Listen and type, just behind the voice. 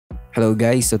Hello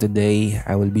guys, so today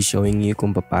I will be showing you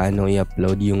kung paano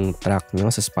i-upload yung track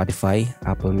nyo sa Spotify,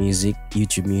 Apple Music,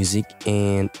 YouTube Music,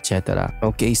 and etc.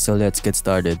 Okay, so let's get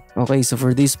started. Okay, so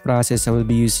for this process, I will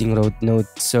be using Rote Note.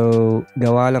 So,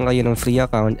 gawa lang kayo ng free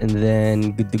account and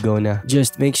then good to go na.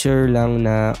 Just make sure lang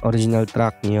na original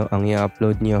track nyo ang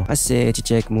i-upload nyo. Kasi,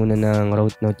 check muna ng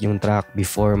Rote Note yung track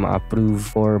before ma-approve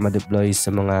or ma-deploy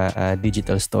sa mga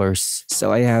digital stores.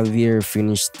 So, I have here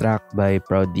Finished Track by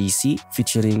Proud DC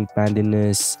featuring Paano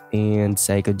and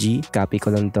Psycho G. Copy ko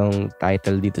lang tong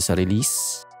title dito sa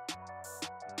release.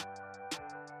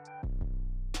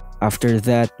 After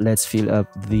that, let's fill up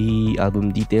the album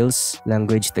details.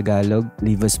 Language Tagalog,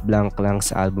 leave us blank lang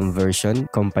sa album version.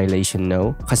 Compilation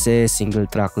no, kasi single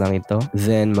track lang ito.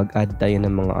 Then mag-add tayo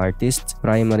ng mga artists.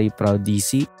 Primary Proud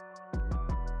DC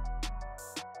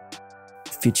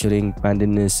featuring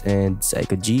Pandanus and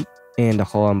Psycho G. And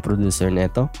ako ang producer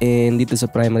neto. And dito sa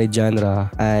primary genre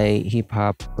ay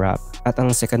hip-hop rap. At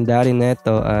ang secondary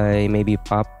neto ay maybe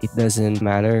pop. It doesn't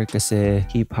matter kasi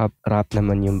hip-hop rap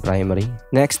naman yung primary.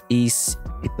 Next is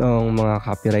itong mga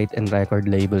copyright and record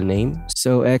label name.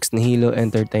 So X Nihilo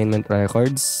Entertainment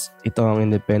Records. Ito ang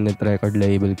independent record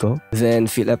label ko. Then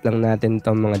fill up lang natin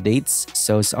itong mga dates.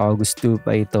 So sa August 2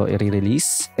 pa ito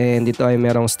i-release. And ito ay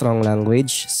merong strong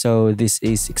language. So this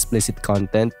is explicit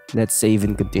content. Let's save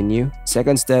and continue.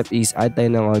 Second step is add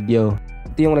tayo ng audio.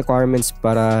 Ito yung requirements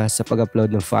para sa pag-upload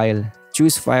ng file.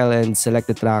 Choose file and select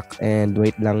the track and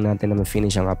wait lang natin na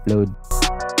ma-finish ang upload.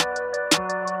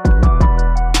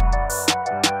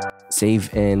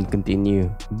 Save and continue.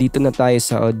 Dito na tayo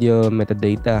sa audio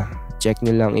metadata. Check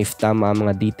nyo lang if tama ang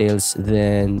mga details,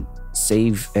 then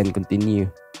save and continue.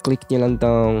 Click nyo lang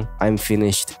tong I'm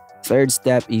finished. Third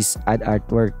step is add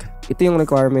artwork. Ito yung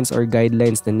requirements or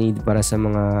guidelines na need para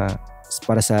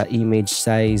sa image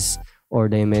size or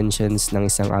dimensions ng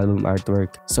isang album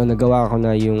artwork. So nagawa ko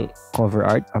na yung cover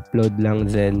art, upload lang,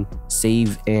 then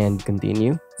save and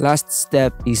continue. Last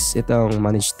step is itong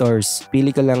manage stores.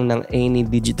 Pili ka lang ng any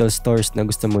digital stores na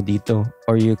gusto mo dito,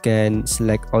 or you can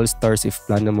select all stores if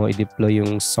plano mo i-deploy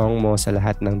yung song mo sa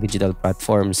lahat ng digital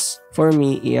platforms. For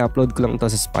me, i-upload ko lang to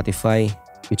sa Spotify,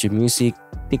 YouTube Music,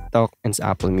 Tik-Tok, and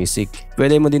sa Apple Music.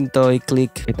 Pwede mo din to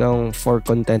i-click itong for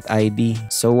content ID.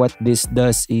 So what this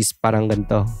does is parang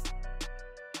ganito.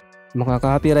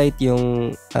 Maka-copyright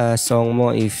yung song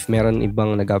mo if meron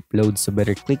ibang nag-upload, so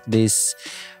better click this.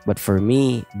 But for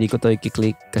me, di ko to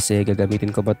i-click kasi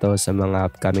gagamitin ko pa to sa mga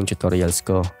upcoming tutorials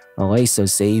ko. Okay, so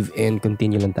save and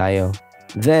continue lang tayo.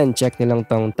 Then, check nyo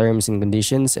lang tong terms and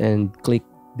conditions and click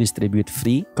distribute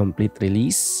free, complete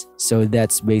release. So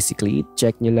that's basically it.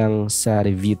 Check nyo lang sa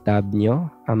review tab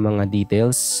nyo ang mga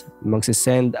details.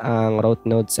 Magsisend ang Rote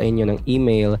Note sa inyo ng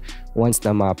email once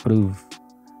na ma-approve.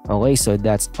 Okay, so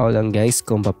that's all lang guys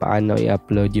kung paano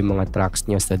i-upload yung mga tracks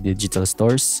nyo sa digital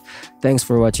stores. Thanks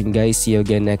for watching guys. See you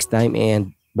again next time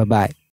and bye-bye.